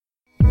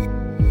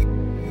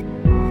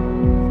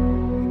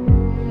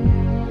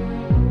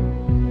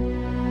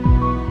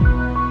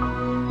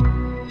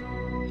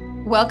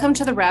Welcome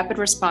to the Rapid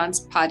Response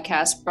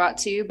podcast brought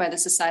to you by the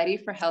Society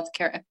for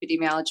Healthcare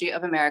Epidemiology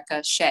of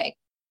America, SHEA,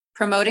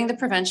 promoting the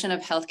prevention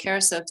of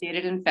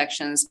healthcare-associated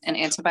infections and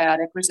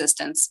antibiotic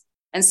resistance,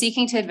 and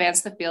seeking to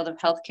advance the field of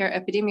healthcare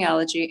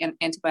epidemiology and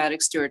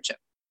antibiotic stewardship.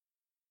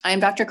 I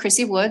am Dr.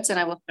 Chrissy Woods, and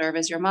I will serve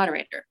as your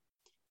moderator.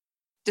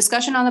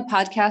 Discussion on the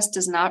podcast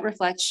does not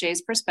reflect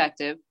SHEA's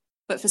perspective,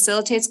 but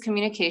facilitates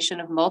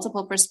communication of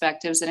multiple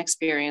perspectives and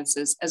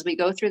experiences as we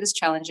go through this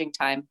challenging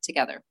time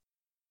together.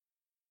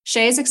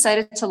 SHEA is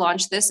excited to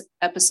launch this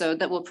episode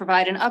that will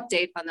provide an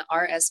update on the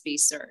RSV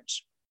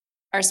surge.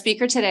 Our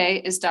speaker today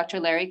is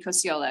Dr. Larry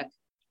Kosiolek.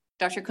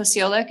 Dr.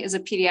 Kosiolek is a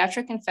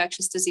pediatric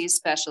infectious disease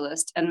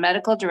specialist and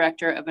medical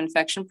director of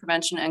infection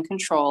prevention and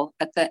control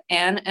at the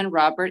Ann and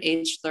Robert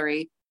H.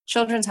 Lurie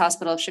Children's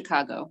Hospital of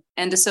Chicago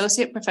and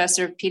associate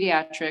professor of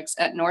pediatrics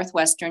at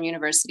Northwestern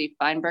University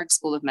Feinberg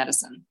School of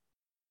Medicine.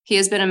 He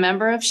has been a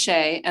member of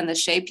SHEA and the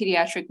SHEA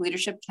Pediatric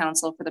Leadership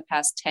Council for the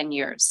past 10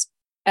 years.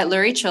 At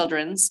Lurie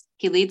Children's,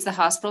 he leads the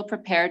hospital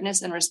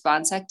preparedness and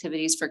response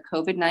activities for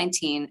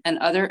COVID-19 and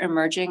other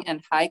emerging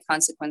and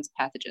high-consequence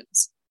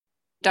pathogens.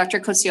 Dr.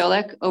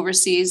 Kosiolek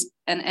oversees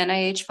an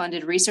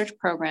NIH-funded research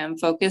program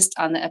focused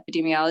on the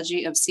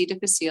epidemiology of C.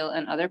 difficile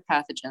and other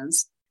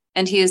pathogens,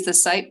 and he is the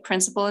site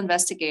principal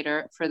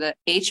investigator for the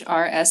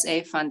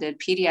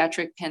HRSA-funded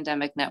Pediatric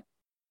Pandemic Network.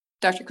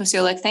 Dr.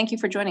 Kosiolek, thank you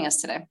for joining us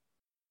today.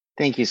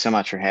 Thank you so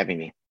much for having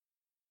me.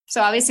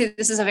 So obviously,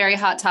 this is a very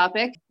hot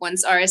topic.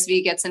 Once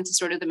RSV gets into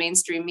sort of the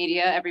mainstream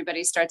media,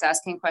 everybody starts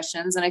asking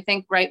questions. And I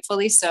think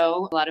rightfully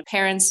so. A lot of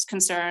parents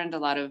concerned, a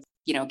lot of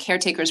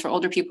caretakers for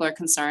older people are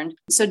concerned.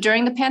 So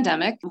during the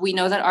pandemic, we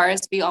know that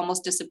RSV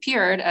almost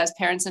disappeared as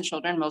parents and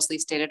children mostly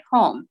stayed at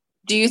home.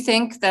 Do you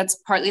think that's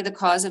partly the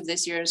cause of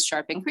this year's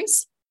sharp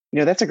increase?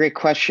 That's a great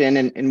question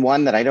and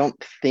one that I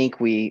don't think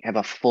we have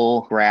a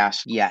full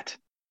grasp yet.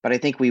 But I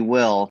think we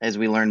will as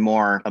we learn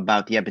more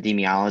about the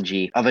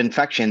epidemiology of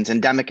infections,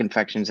 endemic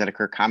infections that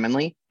occur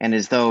commonly, and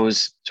as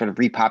those sort of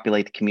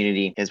repopulate the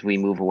community as we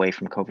move away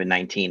from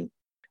COVID-19.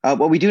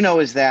 What we do know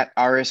is that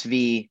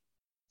RSV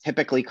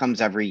typically comes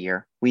every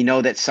year. We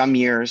know that some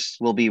years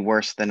will be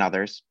worse than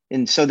others.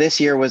 And so this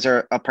year was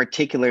a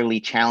particularly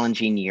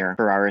challenging year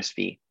for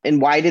RSV.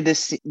 And why did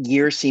this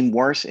year seem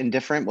worse and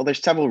different? Well,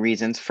 there's several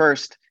reasons.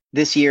 First,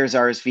 this year's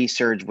RSV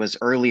surge was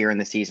earlier in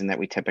the season than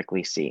we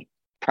typically see.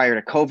 Prior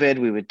to COVID,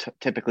 we would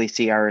typically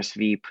see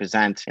RSV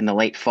present in the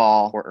late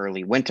fall or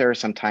early winter.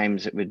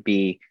 Sometimes it would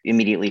be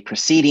immediately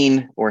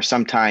preceding, or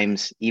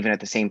sometimes even at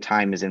the same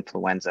time as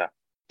influenza.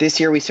 This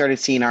year, we started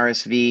seeing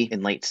RSV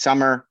in late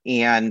summer,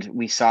 and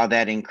we saw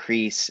that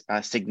increase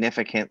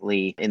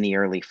significantly in the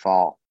early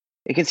fall.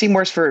 It can seem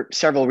worse for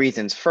several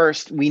reasons.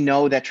 First, we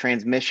know that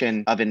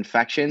transmission of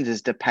infections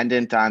is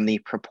dependent on the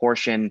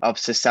proportion of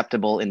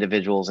susceptible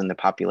individuals in the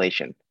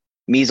population.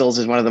 Measles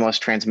is one of the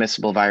most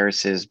transmissible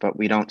viruses, but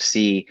we don't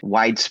see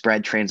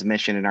widespread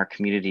transmission in our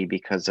community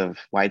because of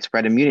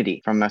widespread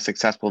immunity from a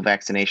successful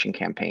vaccination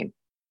campaign.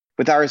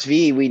 With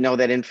RSV, we know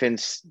that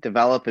infants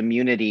develop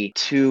immunity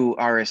to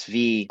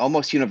RSV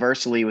almost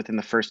universally within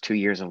the first 2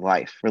 years of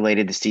life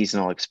related to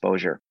seasonal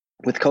exposure.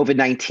 With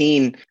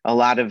COVID-19, a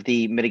lot of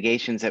the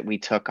mitigations that we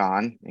took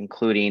on,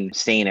 including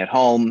staying at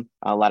home,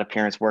 a lot of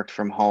parents worked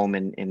from home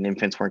and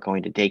infants weren't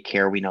going to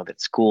daycare. We know that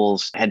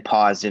schools had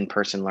paused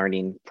in-person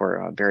learning for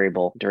a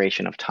variable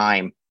duration of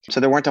time.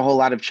 So there weren't a whole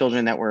lot of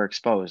children that were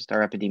exposed.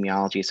 Our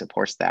epidemiology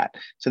supports that.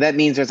 So that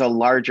means there's a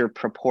larger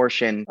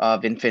proportion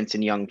of infants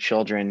and young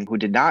children who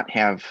did not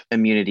have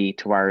immunity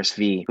to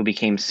RSV, who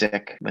became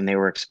sick when they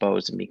were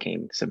exposed and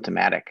became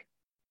symptomatic.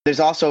 There's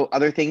also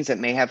other things that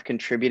may have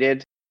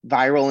contributed.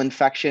 Viral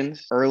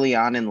infections early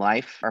on in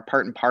life are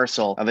part and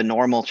parcel of a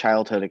normal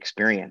childhood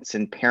experience,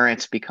 and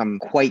parents become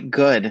quite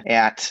good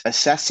at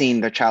assessing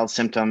their child's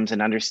symptoms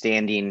and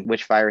understanding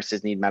which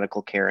viruses need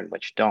medical care and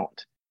which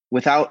don't.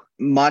 Without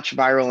much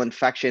viral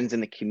infections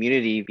in the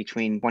community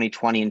between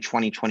 2020 and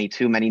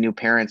 2022, many new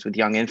parents with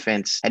young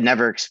infants had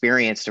never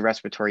experienced a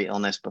respiratory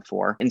illness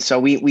before. And so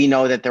we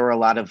know that there were a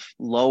lot of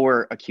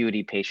lower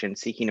acuity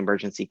patients seeking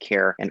emergency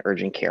care and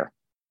urgent care.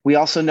 We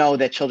also know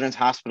that children's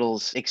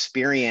hospitals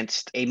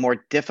experienced a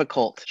more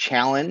difficult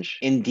challenge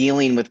in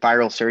dealing with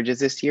viral surges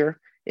this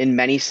year. In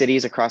many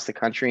cities across the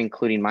country,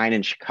 including mine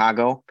in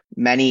Chicago,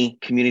 many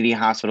community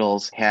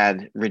hospitals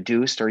had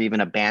reduced or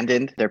even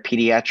abandoned their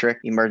pediatric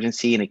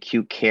emergency and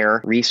acute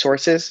care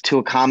resources to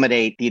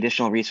accommodate the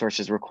additional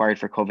resources required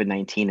for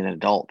COVID-19 in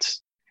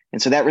adults.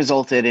 And so that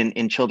resulted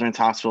in children's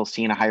hospitals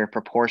seeing a higher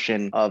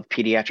proportion of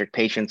pediatric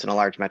patients in a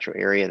large metro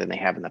area than they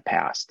have in the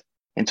past.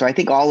 And so I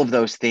think all of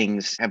those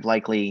things have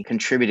likely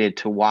contributed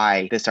to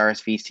why this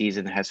RSV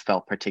season has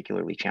felt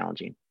particularly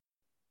challenging.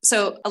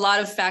 So a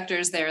lot of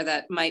factors there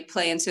that might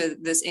play into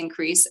this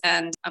increase.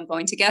 And I'm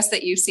going to guess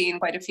that you've seen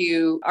quite a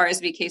few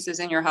RSV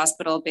cases in your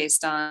hospital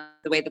based on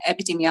the way the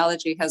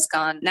epidemiology has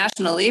gone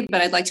nationally.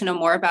 But I'd like to know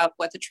more about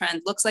what the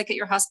trend looks like at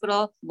your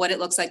hospital, what it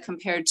looks like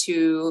compared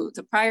to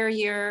the prior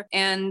year,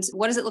 and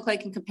what does it look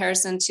like in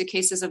comparison to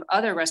cases of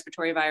other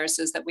respiratory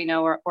viruses that we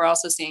know we're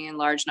also seeing in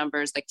large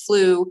numbers, like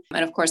flu,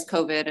 and of course,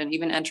 COVID, and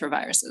even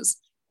enteroviruses.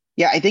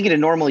 Yeah, I think in a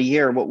normal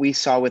year, what we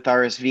saw with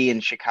RSV in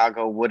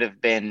Chicago would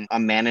have been a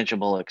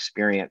manageable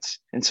experience.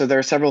 And so there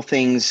are several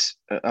things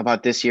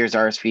about this year's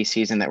RSV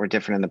season that were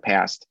different in the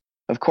past.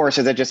 Of course,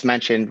 as I just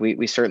mentioned,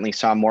 we certainly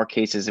saw more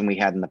cases than we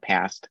had in the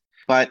past.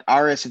 But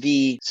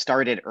RSV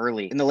started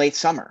early in the late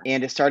summer,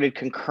 and it started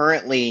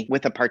concurrently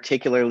with a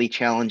particularly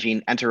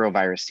challenging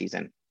enterovirus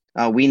season.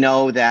 We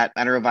know that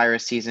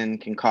enterovirus season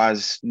can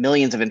cause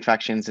millions of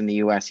infections in the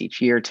US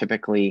each year,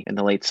 typically in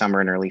the late summer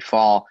and early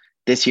fall.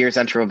 This year's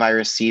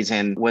enterovirus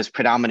season was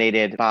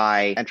predominated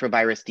by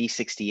enterovirus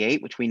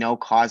D68, which we know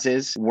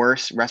causes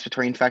worse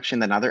respiratory infection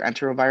than other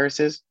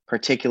enteroviruses,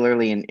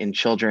 particularly in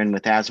children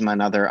with asthma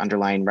and other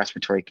underlying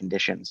respiratory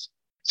conditions.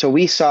 So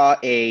we saw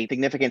a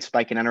significant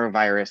spike in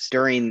enterovirus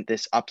during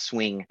this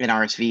upswing in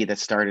RSV that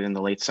started in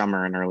the late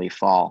summer and early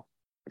fall.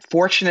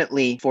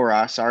 Fortunately for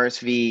us,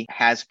 RSV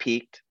has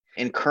peaked.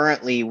 And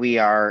currently, we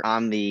are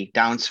on the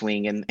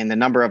downswing, and the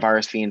number of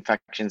RSV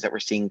infections that we're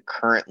seeing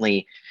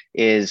currently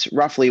is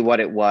roughly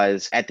what it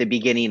was at the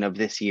beginning of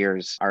this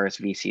year's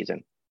RSV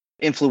season.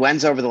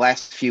 Influenza over the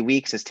last few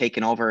weeks has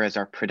taken over as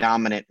our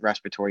predominant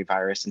respiratory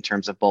virus in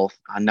terms of both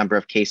a number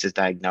of cases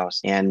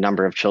diagnosed and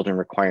number of children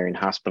requiring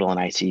hospital and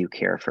ICU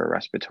care for a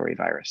respiratory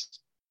virus.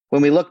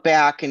 When we look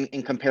back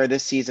and compare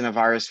this season of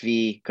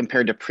RSV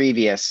compared to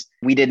previous,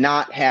 we did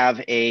not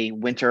have a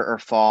winter or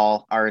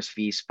fall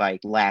RSV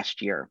spike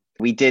last year.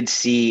 We did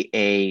see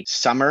a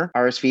summer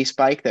RSV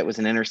spike that was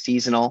an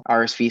interseasonal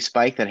RSV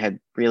spike that had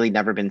really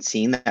never been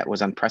seen, that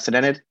was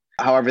unprecedented.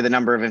 However, the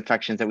number of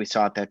infections that we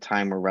saw at that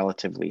time were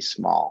relatively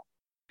small.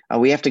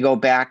 We have to go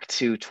back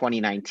to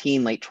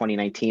 2019, late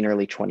 2019,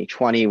 early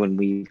 2020, when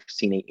we've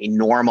seen a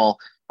normal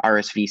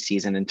RSV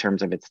season in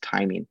terms of its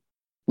timing.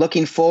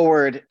 Looking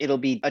forward, it'll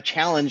be a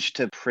challenge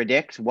to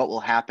predict what will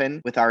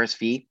happen with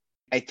RSV.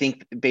 I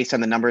think based on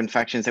the number of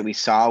infections that we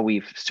saw,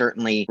 we've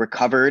certainly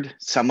recovered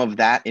some of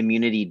that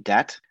immunity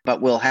debt,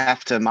 but we'll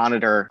have to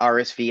monitor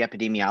RSV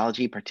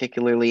epidemiology,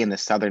 particularly in the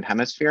Southern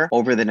Hemisphere,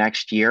 over the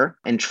next year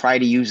and try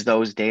to use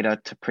those data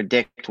to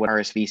predict what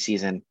RSV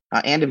season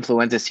and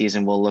influenza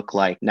season will look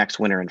like next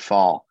winter and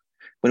fall.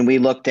 When we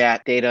looked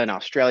at data in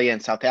Australia and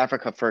South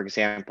Africa, for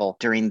example,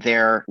 during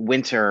their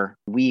winter,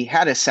 we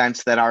had a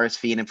sense that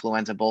RSV and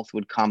influenza both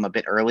would come a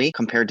bit early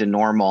compared to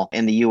normal.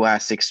 And the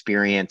US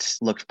experience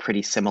looked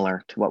pretty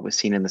similar to what was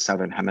seen in the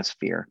Southern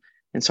Hemisphere.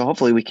 And so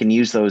hopefully we can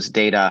use those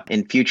data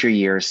in future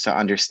years to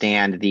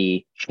understand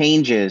the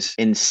changes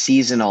in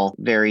seasonal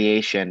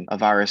variation of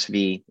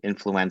RSV,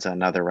 influenza,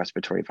 and other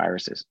respiratory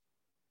viruses.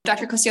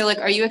 Dr. Kościołek,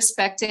 are you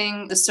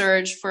expecting the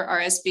surge for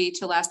RSV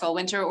to last all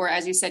winter? Or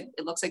as you said,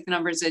 it looks like the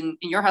numbers in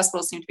your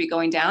hospital seem to be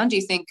going down. Do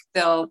you think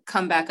they'll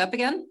come back up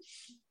again?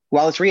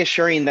 While it's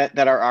reassuring that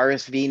our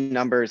RSV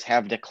numbers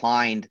have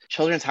declined,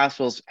 children's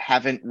hospitals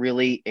haven't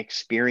really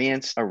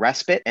experienced a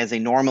respite as they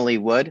normally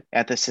would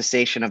at the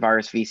cessation of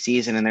RSV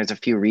season. And there's a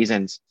few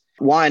reasons.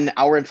 One,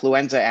 our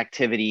influenza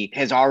activity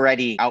has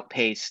already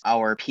outpaced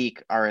our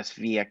peak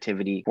RSV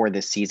activity for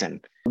this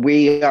season.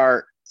 We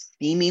are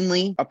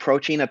seemingly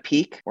approaching a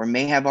peak or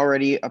may have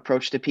already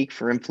approached a peak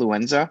for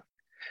influenza.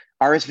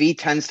 RSV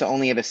tends to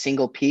only have a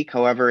single peak.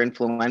 However,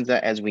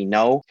 influenza, as we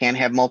know, can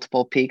have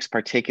multiple peaks,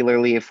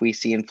 particularly if we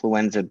see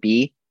influenza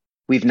B.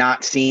 We've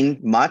not seen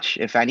much,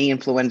 if any,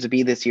 influenza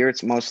B this year.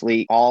 It's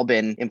mostly all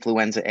been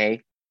influenza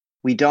A.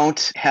 We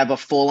don't have a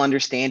full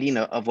understanding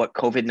of what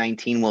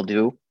COVID-19 will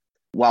do.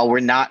 While we're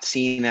not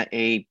seeing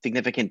a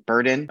significant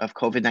burden of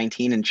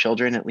COVID-19 in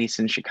children, at least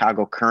in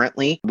Chicago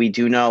currently, we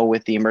do know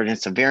with the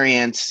emergence of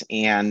variants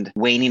and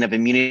waning of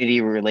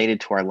immunity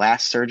related to our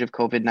last surge of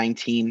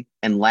COVID-19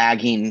 and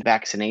lagging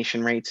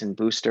vaccination rates and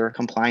booster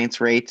compliance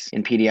rates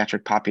in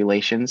pediatric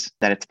populations,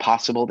 that it's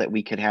possible that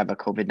we could have a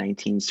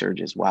COVID-19 surge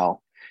as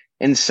well.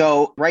 And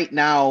so right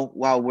now,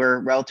 while we're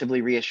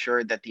relatively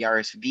reassured that the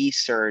RSV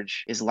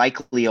surge is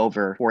likely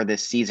over for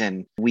this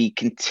season, we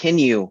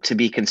continue to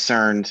be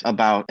concerned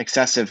about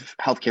excessive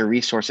healthcare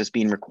resources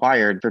being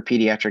required for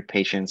pediatric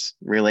patients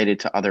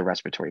related to other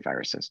respiratory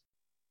viruses.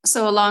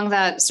 So along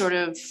that sort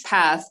of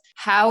path,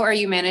 how are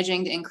you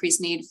managing the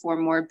increased need for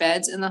more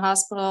beds in the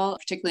hospital,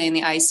 particularly in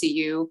the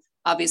ICU?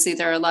 Obviously,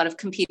 there are a lot of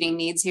competing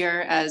needs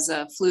here as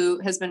flu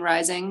has been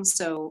rising.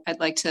 So I'd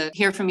like to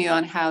hear from you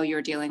on how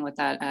you're dealing with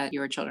that at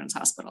your children's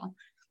hospital.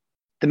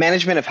 The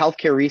management of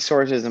healthcare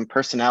resources and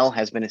personnel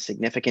has been a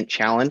significant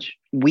challenge.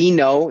 We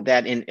know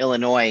that in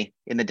Illinois,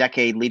 in the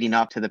decade leading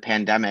up to the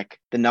pandemic,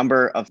 the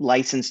number of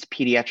licensed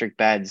pediatric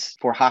beds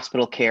for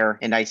hospital care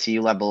and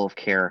ICU level of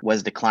care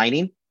was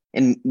declining.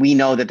 And we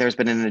know that there's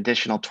been an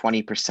additional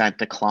 20%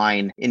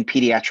 decline in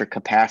pediatric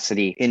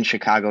capacity in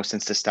Chicago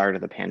since the start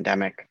of the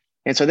pandemic.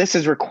 And so this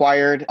has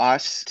required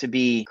us to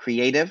be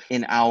creative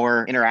in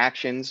our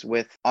interactions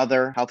with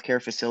other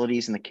healthcare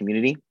facilities in the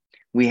community.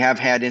 We have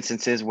had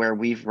instances where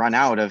we've run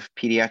out of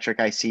pediatric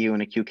ICU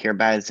and acute care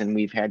beds, and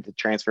we've had to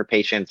transfer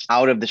patients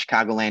out of the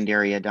Chicagoland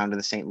area down to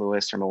the St.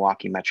 Louis or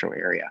Milwaukee metro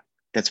area.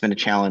 That's been a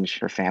challenge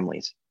for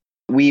families.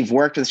 We've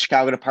worked with the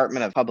Chicago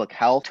Department of Public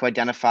Health to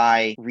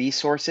identify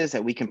resources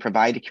that we can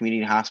provide to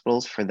community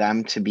hospitals for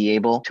them to be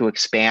able to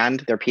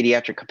expand their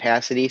pediatric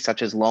capacity,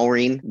 such as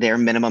lowering their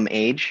minimum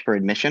age for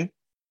admission.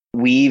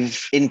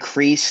 We've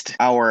increased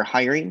our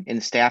hiring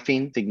and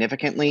staffing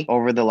significantly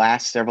over the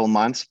last several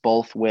months,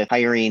 both with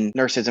hiring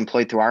nurses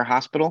employed through our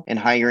hospital and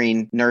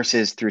hiring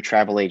nurses through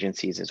travel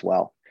agencies as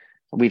well.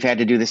 We've had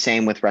to do the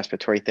same with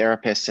respiratory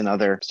therapists and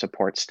other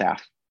support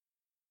staff.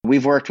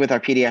 We've worked with our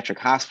pediatric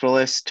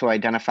hospitalists to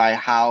identify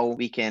how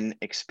we can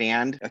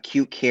expand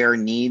acute care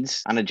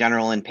needs on a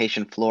general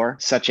inpatient floor,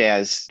 such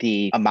as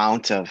the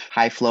amount of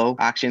high flow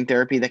oxygen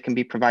therapy that can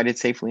be provided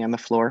safely on the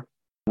floor.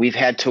 We've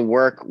had to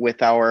work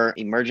with our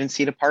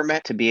emergency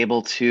department to be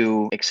able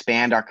to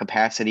expand our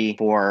capacity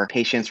for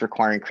patients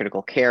requiring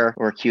critical care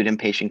or acute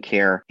inpatient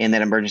care in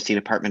that emergency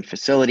department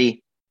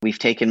facility. We've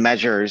taken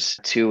measures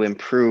to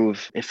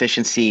improve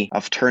efficiency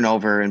of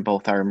turnover in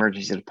both our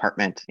emergency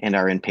department and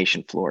our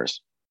inpatient floors.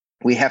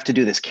 We have to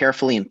do this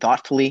carefully and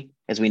thoughtfully,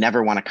 as we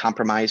never want to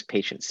compromise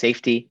patient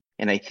safety.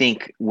 And I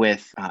think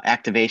with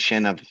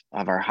activation of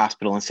our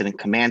hospital incident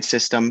command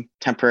system,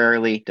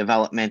 temporarily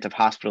development of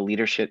hospital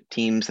leadership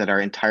teams that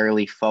are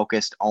entirely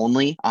focused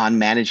only on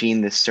managing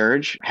this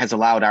surge has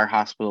allowed our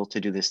hospital to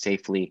do this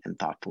safely and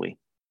thoughtfully.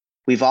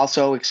 We've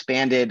also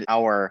expanded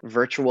our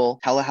virtual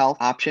telehealth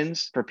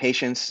options for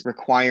patients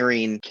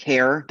requiring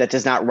care that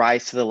does not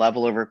rise to the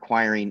level of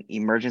requiring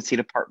emergency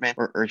department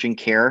or urgent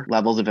care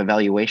levels of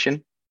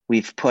evaluation.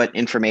 We've put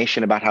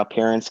information about how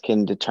parents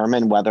can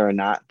determine whether or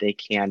not they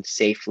can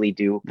safely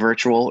do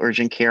virtual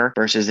urgent care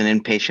versus an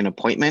inpatient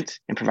appointment,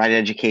 and provided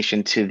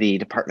education to the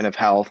Department of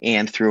Health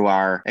and through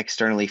our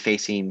externally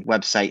facing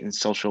website and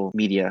social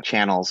media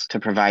channels to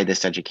provide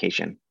this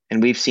education.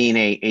 And we've seen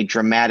a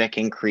dramatic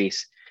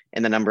increase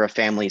in the number of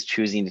families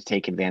choosing to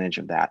take advantage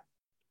of that.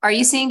 Are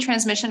you seeing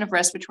transmission of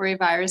respiratory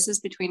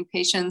viruses between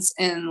patients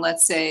in,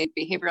 let's say,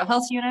 behavioral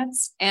health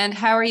units? And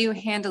how are you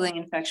handling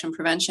infection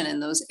prevention in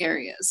those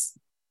areas?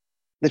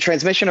 The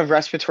transmission of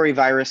respiratory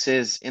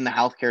viruses in the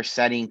healthcare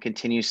setting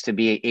continues to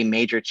be a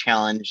major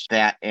challenge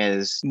that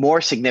is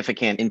more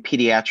significant in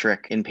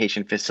pediatric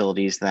inpatient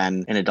facilities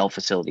than in adult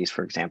facilities,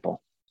 for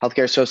example.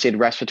 Healthcare-associated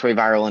respiratory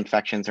viral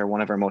infections are one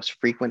of our most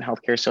frequent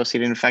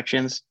healthcare-associated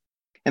infections,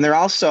 and they're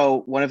also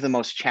one of the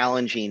most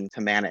challenging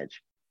to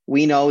manage.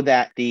 We know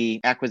that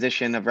the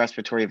acquisition of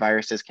respiratory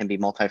viruses can be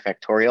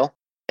multifactorial.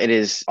 It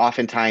is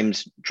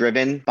oftentimes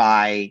driven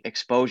by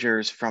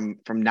exposures from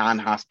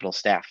non-hospital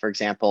staff. For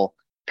example,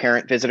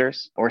 parent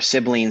visitors or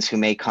siblings who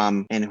may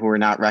come and who are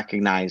not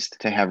recognized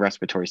to have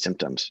respiratory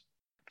symptoms.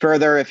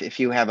 Further, if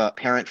you have a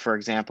parent, for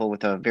example,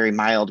 with a very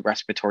mild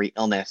respiratory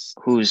illness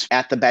who's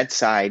at the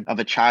bedside of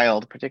a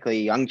child,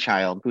 particularly a young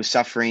child, who's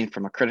suffering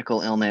from a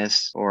critical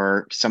illness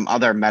or some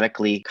other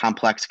medically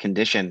complex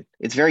condition,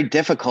 it's very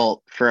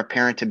difficult for a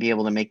parent to be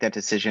able to make that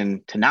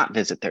decision to not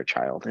visit their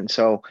child. And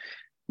so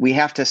we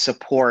have to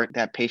support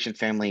that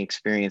patient-family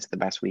experience the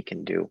best we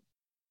can do.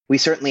 We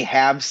certainly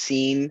have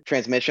seen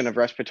transmission of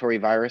respiratory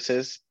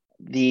viruses.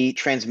 The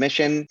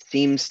transmission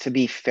seems to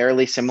be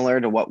fairly similar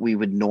to what we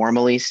would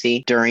normally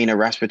see during a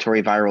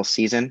respiratory viral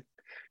season.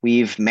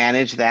 We've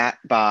managed that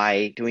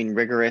by doing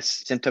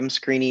rigorous symptom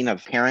screening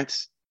of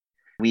parents.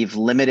 We've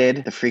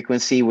limited the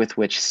frequency with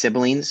which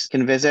siblings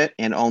can visit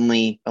and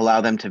only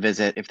allow them to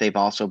visit if they've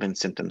also been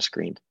symptom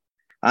screened.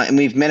 And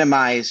we've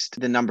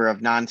minimized the number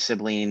of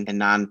non-sibling and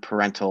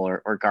non-parental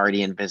or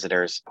guardian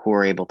visitors who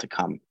are able to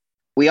come.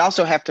 We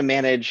also have to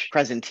manage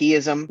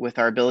presenteeism with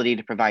our ability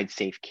to provide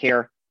safe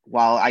care.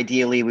 While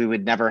ideally we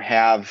would never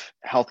have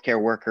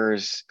healthcare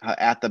workers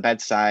at the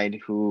bedside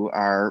who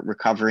are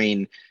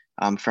recovering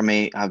from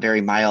a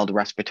very mild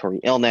respiratory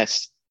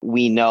illness,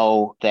 we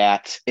know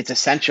that it's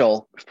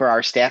essential for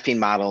our staffing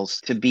models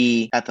to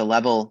be at the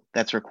level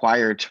that's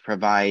required to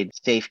provide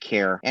safe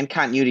care and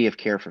continuity of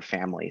care for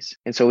families.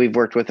 And so we've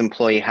worked with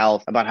employee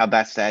health about how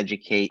best to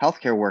educate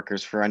healthcare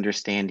workers for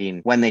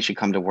understanding when they should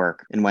come to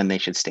work and when they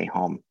should stay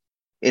home.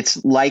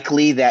 It's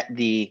likely that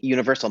the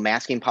universal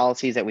masking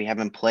policies that we have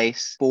in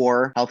place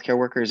for healthcare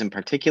workers in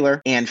particular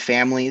and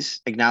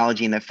families,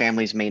 acknowledging that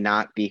families may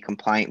not be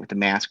compliant with the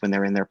mask when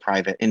they're in their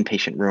private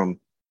inpatient room.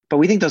 But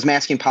we think those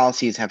masking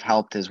policies have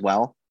helped as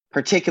well,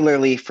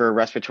 particularly for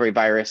respiratory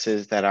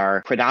viruses that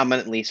are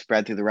predominantly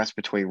spread through the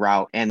respiratory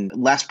route and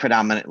less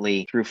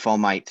predominantly through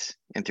fomites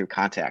and through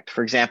contact.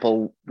 For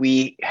example,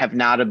 we have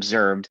not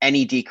observed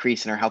any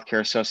decrease in our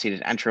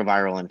healthcare-associated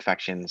enteroviral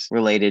infections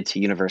related to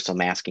universal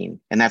masking.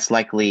 And that's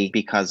likely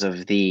because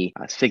of the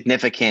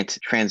significant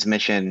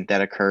transmission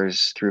that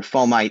occurs through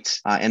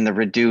fomites and the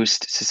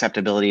reduced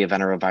susceptibility of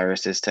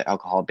enteroviruses to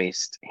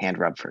alcohol-based hand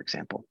rub, for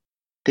example.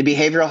 The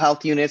behavioral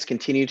health units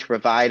continue to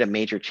provide a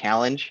major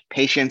challenge.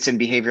 Patients in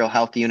behavioral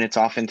health units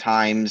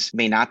oftentimes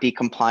may not be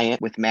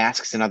compliant with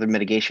masks and other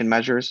mitigation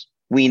measures.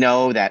 We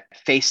know that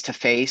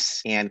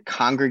face-to-face and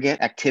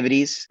congregate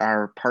activities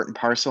are part and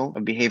parcel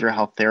of behavioral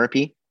health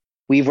therapy.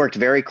 We've worked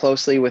very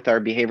closely with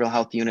our behavioral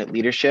health unit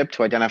leadership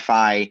to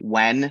identify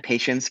when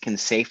patients can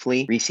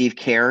safely receive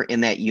care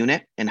in that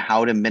unit and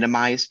how to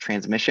minimize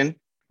transmission.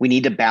 We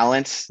need to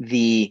balance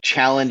the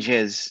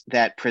challenges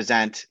that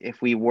present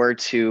if we were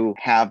to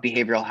have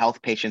behavioral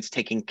health patients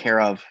taken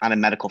care of on a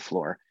medical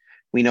floor.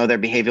 We know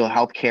that behavioral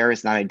health care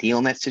is not ideal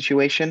in that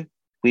situation.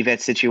 We've had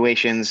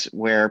situations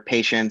where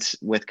patients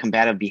with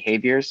combative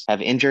behaviors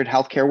have injured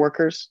healthcare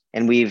workers,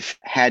 and we've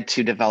had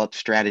to develop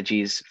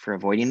strategies for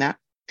avoiding that.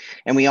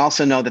 And we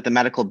also know that the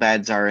medical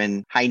beds are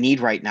in high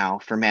need right now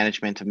for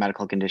management of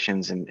medical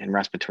conditions and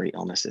respiratory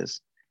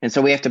illnesses. And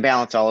so we have to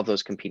balance all of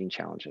those competing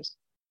challenges.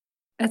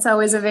 It's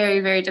always a very,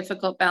 very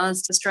difficult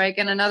balance to strike.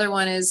 And another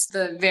one is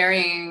the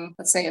varying,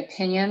 let's say,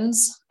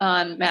 opinions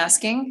on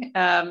masking.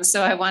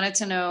 So I wanted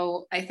to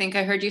know, I think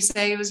I heard you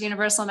say it was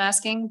universal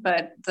masking,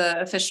 but the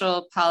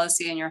official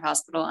policy in your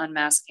hospital on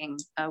masking,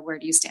 where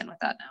do you stand with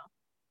that now?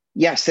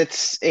 Yes,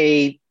 it's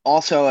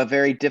also a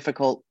very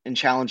difficult and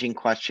challenging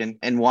question,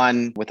 and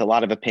one with a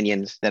lot of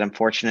opinions that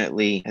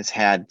unfortunately has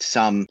had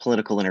some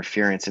political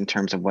interference in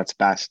terms of what's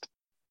best.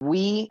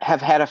 We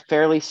have had a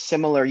fairly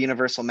similar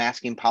universal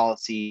masking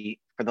policy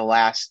for the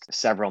last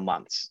several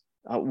months.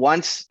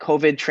 Once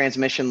COVID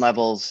transmission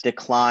levels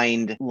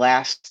declined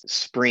last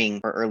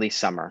spring or early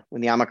summer,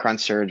 when the Omicron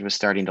surge was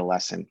starting to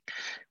lessen,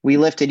 we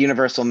lifted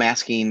universal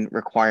masking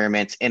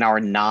requirements in our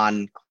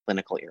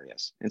non-clinical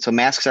areas. And so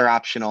masks are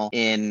optional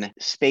in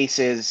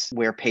spaces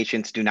where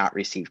patients do not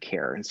receive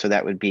care. And so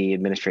that would be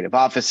administrative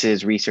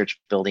offices, research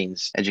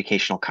buildings,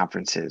 educational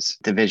conferences,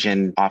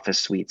 division office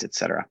suites, et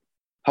cetera.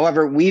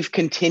 However, we've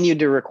continued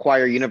to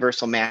require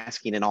universal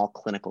masking in all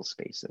clinical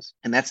spaces.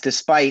 And that's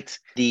despite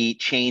the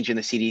change in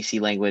the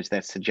CDC language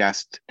that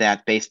suggests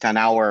that based on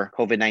our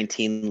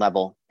COVID-19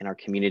 level in our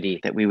community,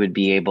 that we would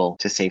be able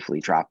to safely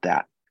drop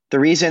that. The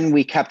reason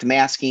we kept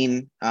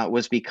masking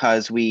was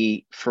because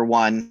we, for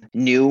one,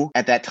 knew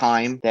at that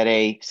time that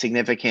a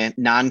significant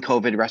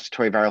non-COVID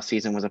respiratory viral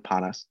season was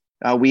upon us.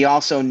 We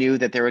also knew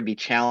that there would be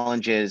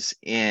challenges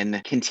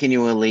in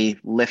continually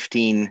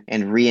lifting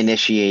and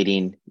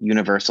reinitiating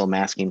universal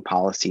masking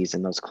policies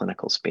in those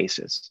clinical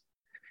spaces.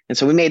 And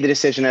so we made the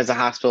decision as a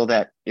hospital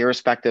that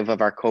irrespective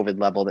of our COVID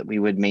level, that we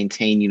would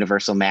maintain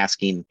universal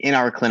masking in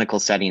our clinical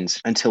settings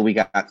until we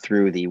got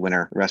through the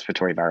winter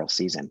respiratory viral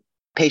season.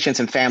 Patients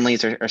and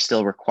families are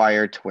still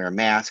required to wear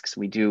masks.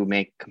 We do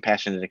make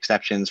compassionate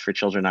exceptions for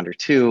children under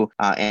 2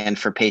 and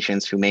for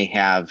patients who may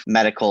have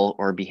medical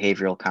or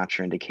behavioral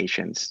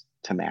contraindications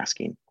to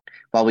masking.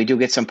 While we do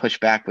get some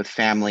pushback with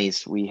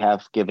families, we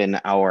have given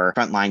our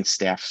frontline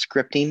staff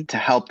scripting to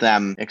help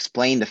them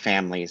explain to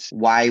families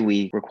why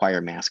we require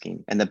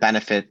masking and the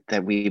benefit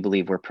that we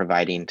believe we're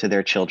providing to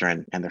their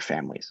children and their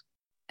families.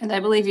 And I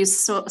believe you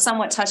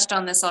somewhat touched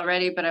on this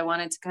already, but I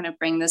wanted to kind of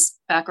bring this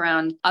back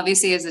around.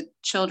 Obviously, as a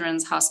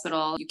children's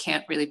hospital, you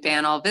can't really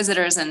ban all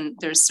visitors, and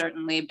there's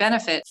certainly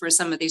benefit for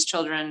some of these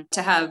children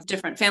to have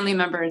different family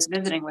members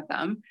visiting with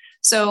them.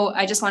 So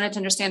I just wanted to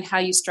understand how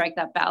you strike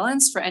that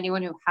balance for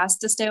anyone who has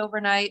to stay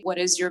overnight. What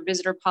is your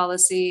visitor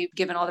policy,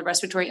 given all the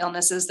respiratory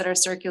illnesses that are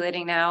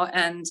circulating now?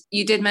 And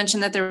you did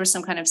mention that there was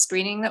some kind of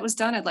screening that was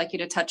done. I'd like you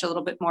to touch a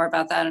little bit more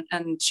about that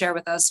and share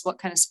with us what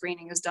kind of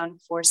screening is done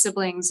for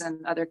siblings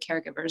and other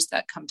caregivers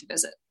that come to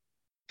visit.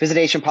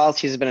 Visitation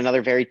policies has been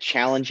another very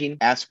challenging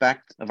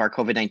aspect of our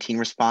COVID-19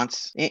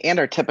 response and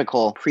our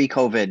typical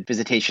pre-COVID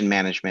visitation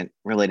management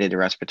related to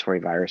respiratory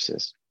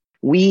viruses.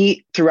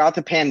 We, throughout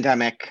the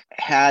pandemic,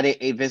 had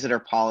a visitor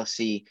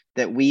policy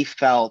that we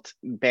felt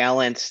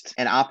balanced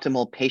an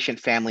optimal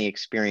patient-family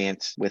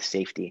experience with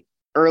safety.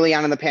 Early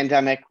on in the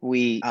pandemic,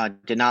 we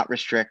did not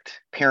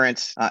restrict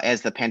parents.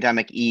 As the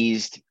pandemic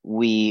eased,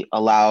 we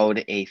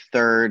allowed a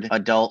third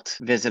adult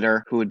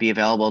visitor who would be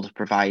available to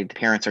provide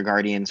parents or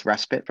guardians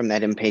respite from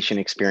that inpatient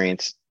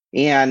experience.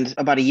 And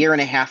about a year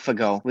and a half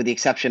ago, with the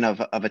exception of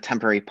a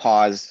temporary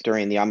pause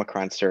during the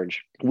Omicron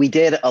surge, we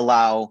did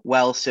allow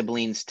well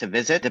siblings to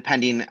visit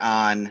depending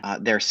on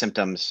their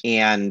symptoms.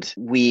 And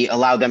we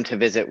allowed them to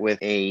visit with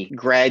a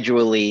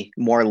gradually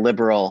more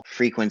liberal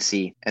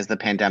frequency as the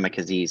pandemic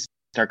has eased.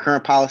 Our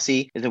current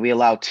policy is that we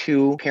allow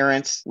 2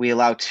 parents, we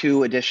allow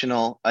 2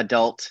 additional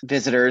adult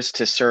visitors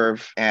to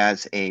serve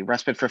as a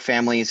respite for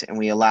families, and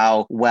we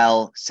allow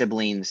well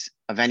siblings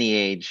of any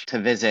age to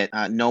visit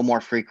no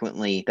more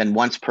frequently than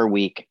once per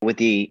week, with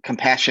the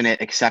compassionate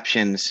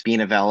exceptions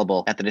being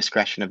available at the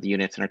discretion of the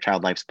units and our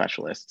child life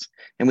specialists.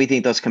 And we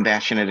think those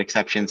compassionate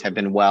exceptions have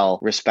been well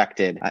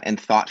respected and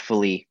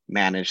thoughtfully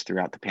managed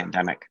throughout the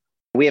pandemic.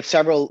 We have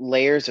several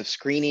layers of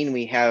screening.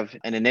 We have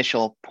an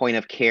initial point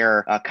of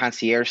care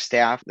concierge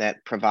staff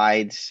that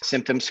provides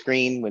symptom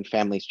screen when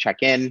families check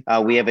in.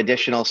 We have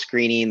additional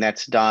screening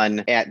that's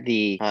done at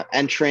the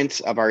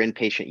entrance of our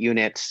inpatient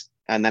units.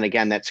 And then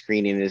again, that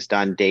screening is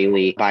done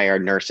daily by our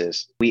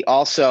nurses. We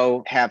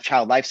also have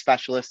child life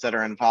specialists that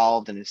are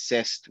involved and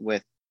assist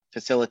with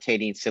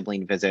facilitating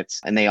sibling visits.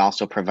 And they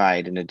also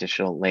provide an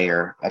additional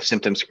layer of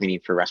symptom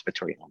screening for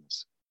respiratory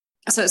illness.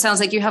 So it sounds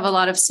like you have a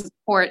lot of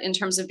support in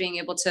terms of being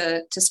able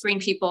to screen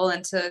people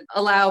and to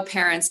allow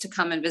parents to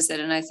come and visit.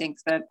 And I think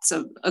that's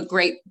a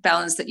great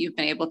balance that you've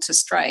been able to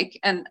strike.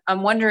 And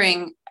I'm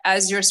wondering,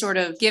 As you're sort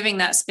of giving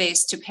that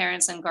space to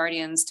parents and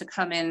guardians to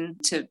come in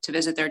to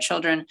visit their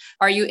children,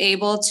 are you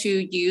able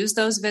to use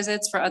those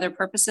visits for other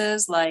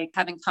purposes, like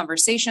having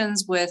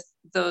conversations with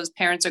those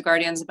parents or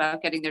guardians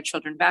about getting their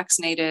children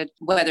vaccinated,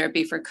 whether it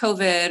be for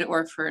COVID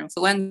or for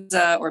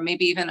influenza, or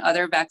maybe even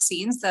other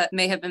vaccines that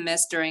may have been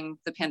missed during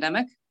the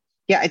pandemic?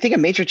 Yeah, I think a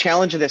major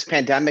challenge of this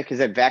pandemic is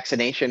that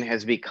vaccination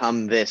has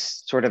become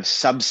this sort of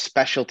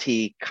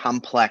subspecialty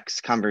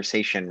complex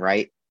conversation,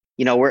 right?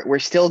 We're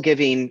still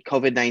giving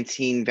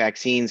COVID-19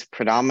 vaccines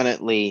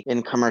predominantly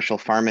in commercial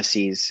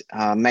pharmacies.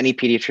 Many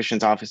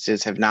pediatricians'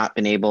 offices have not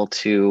been able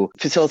to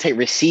facilitate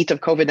receipt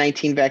of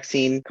COVID-19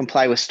 vaccine,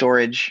 comply with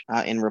storage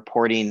and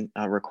reporting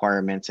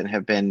requirements, and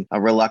have been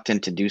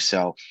reluctant to do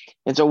so.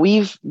 And so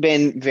we've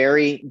been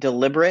very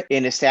deliberate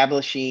in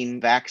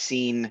establishing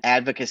vaccine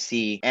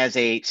advocacy as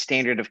a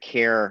standard of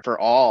care for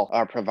all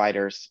our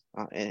providers,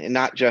 and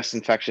not just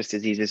infectious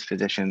diseases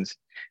physicians,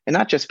 and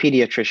not just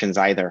pediatricians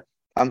either.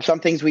 Some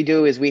things we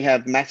do is we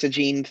have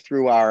messaging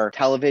through our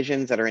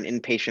televisions that are in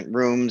inpatient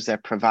rooms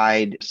that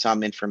provide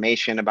some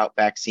information about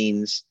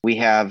vaccines. We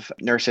have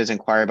nurses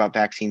inquire about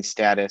vaccine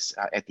status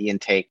at the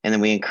intake, and then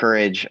we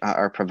encourage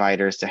our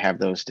providers to have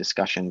those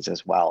discussions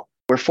as well.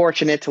 We're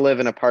fortunate to live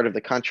in a part of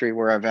the country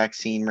where our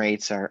vaccine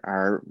rates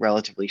are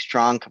relatively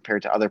strong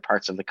compared to other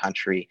parts of the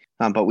country,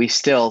 but we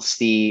still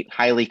see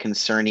highly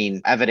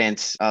concerning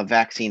evidence of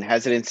vaccine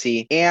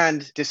hesitancy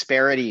and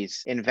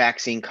disparities in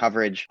vaccine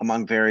coverage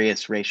among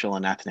various racial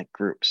and ethnic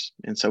groups.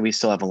 And so we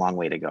still have a long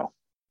way to go.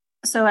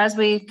 So as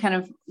we kind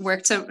of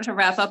work to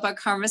wrap up our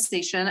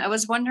conversation, I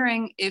was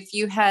wondering if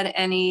you had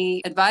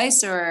any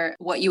advice or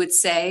what you would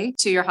say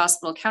to your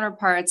hospital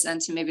counterparts and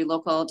to maybe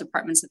local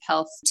departments of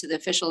health, to the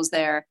officials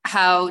there,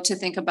 how to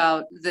think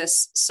about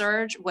this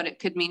surge, what it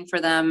could mean for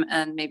them,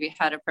 and maybe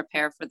how to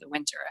prepare for the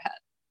winter ahead.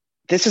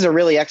 This is a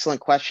really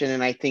excellent question,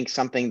 and I think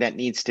something that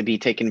needs to be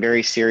taken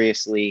very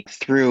seriously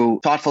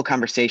through thoughtful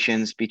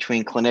conversations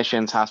between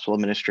clinicians, hospital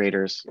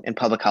administrators, and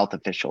public health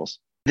officials.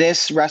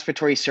 This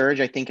respiratory surge,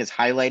 I think, has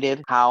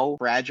highlighted how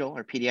fragile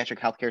our pediatric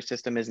healthcare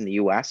system is in the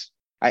U.S.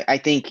 I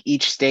think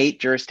each state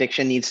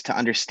jurisdiction needs to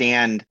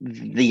understand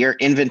the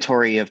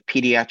inventory of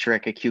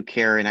pediatric acute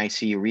care and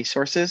ICU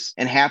resources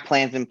and have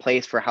plans in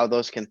place for how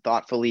those can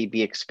thoughtfully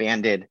be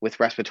expanded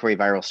with respiratory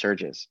viral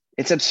surges.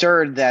 It's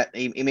absurd that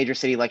a major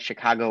city like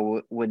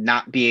Chicago would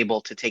not be able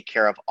to take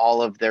care of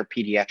all of their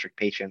pediatric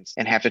patients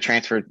and have to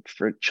transfer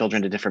for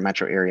children to different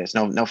metro areas.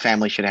 No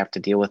family should have to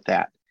deal with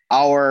that.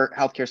 Our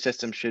healthcare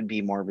system should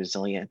be more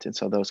resilient, and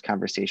so those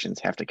conversations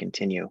have to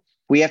continue.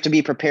 We have to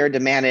be prepared to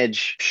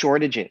manage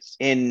shortages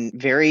in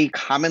very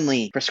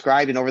commonly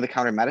prescribed and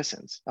over-the-counter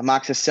medicines.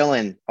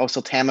 Amoxicillin,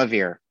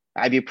 oseltamivir,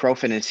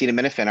 ibuprofen, and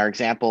acetaminophen are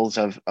examples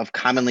of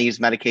commonly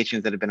used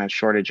medications that have been on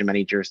shortage in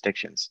many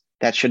jurisdictions.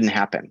 That shouldn't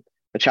happen.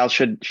 A child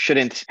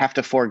shouldn't have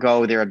to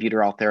forego their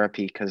albuterol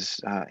therapy because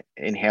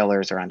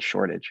inhalers are on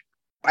shortage.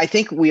 I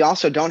think we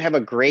also don't have a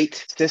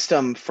great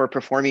system for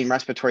performing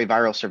respiratory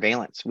viral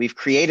surveillance. We've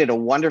created a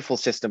wonderful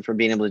system for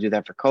being able to do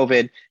that for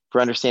COVID,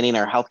 for understanding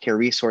our healthcare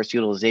resource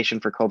utilization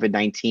for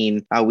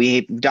COVID-19.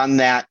 We've done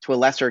that to a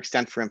lesser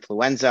extent for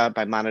influenza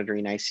by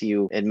monitoring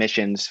ICU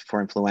admissions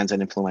for influenza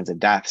and influenza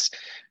deaths.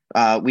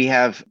 We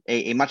have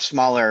a much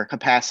smaller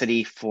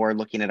capacity for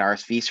looking at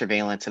RSV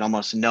surveillance and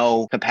almost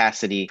no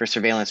capacity for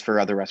surveillance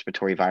for other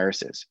respiratory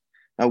viruses.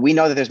 We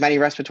know that there's many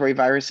respiratory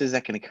viruses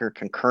that can occur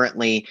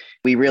concurrently.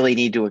 We really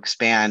need to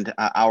expand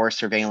our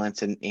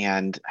surveillance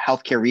and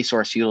healthcare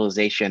resource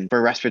utilization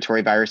for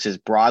respiratory viruses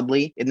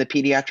broadly in the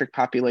pediatric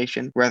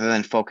population rather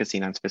than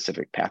focusing on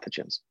specific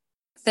pathogens.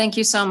 Thank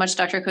you so much,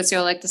 Dr.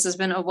 Kociolek. This has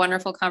been a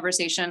wonderful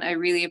conversation. I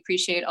really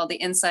appreciate all the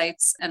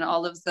insights and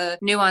all of the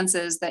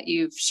nuances that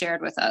you've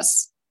shared with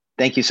us.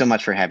 Thank you so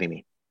much for having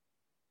me.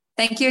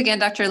 Thank you again,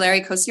 Dr. Larry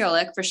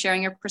Kociolek, for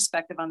sharing your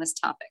perspective on this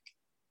topic.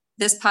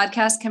 This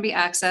podcast can be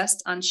accessed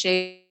on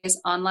SHEA's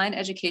online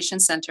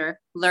education center,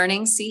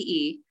 Learning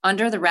CE,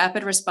 under the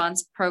Rapid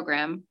Response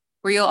Program,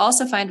 where you'll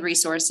also find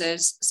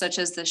resources such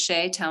as the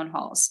SHEA Town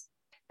Halls.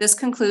 This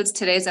concludes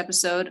today's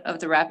episode of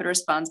the Rapid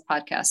Response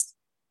Podcast.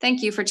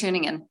 Thank you for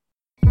tuning in.